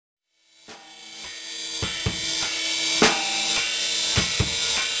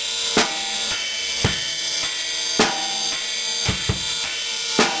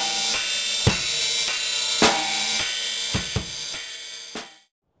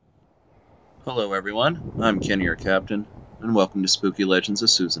Hello everyone, I'm Kenny, your captain, and welcome to Spooky Legends of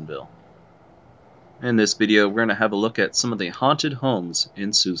Susanville. In this video, we're going to have a look at some of the haunted homes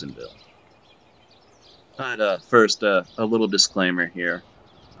in Susanville. But first, a little disclaimer here.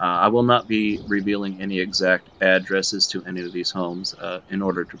 I will not be revealing any exact addresses to any of these homes in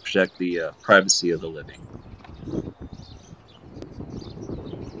order to protect the privacy of the living. We'll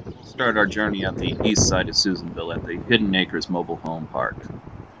start our journey at the east side of Susanville at the Hidden Acres Mobile Home Park.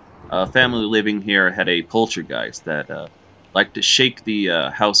 A family living here had a poltergeist that liked to shake the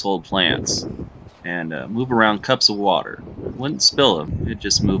household plants and move around cups of water. It wouldn't spill them, it'd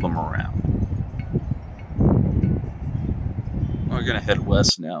just move them around. We're going to head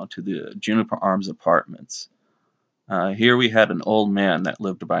west now to the Juniper Arms Apartments. Here we had an old man that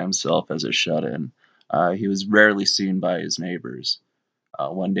lived by himself as a shut-in. He was rarely seen by his neighbors.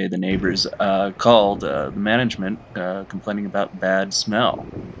 One day the neighbors called the management complaining about bad smell.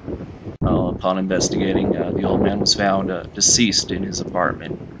 Upon investigating, the old man was found deceased in his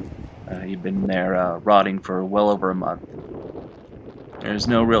apartment. He'd been there rotting for well over a month. There's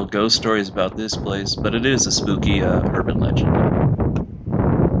no real ghost stories about this place, but it is a spooky urban legend.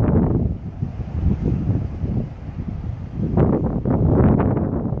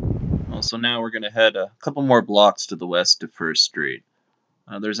 So now we're going to head a couple more blocks to the west to First Street.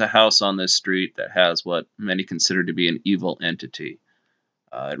 There's a house on this street that has what many consider to be an evil entity.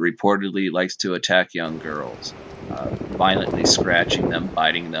 It reportedly likes to attack young girls, violently scratching them,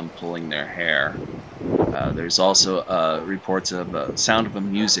 biting them, pulling their hair. There's also reports of the sound of a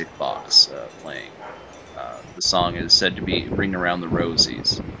music box playing. The song is said to be Ring Around the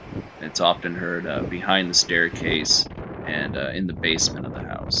Rosies. It's often heard behind the staircase and in the basement of the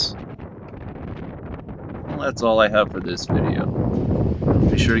house. Well, that's all I have for this video.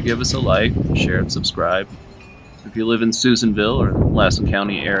 Be sure to give us a like, share, and subscribe. If you live in Susanville or the Lassen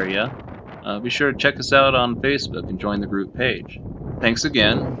County area, be sure to check us out on Facebook and join the group page. Thanks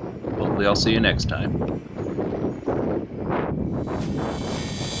again. Hopefully I'll see you next time.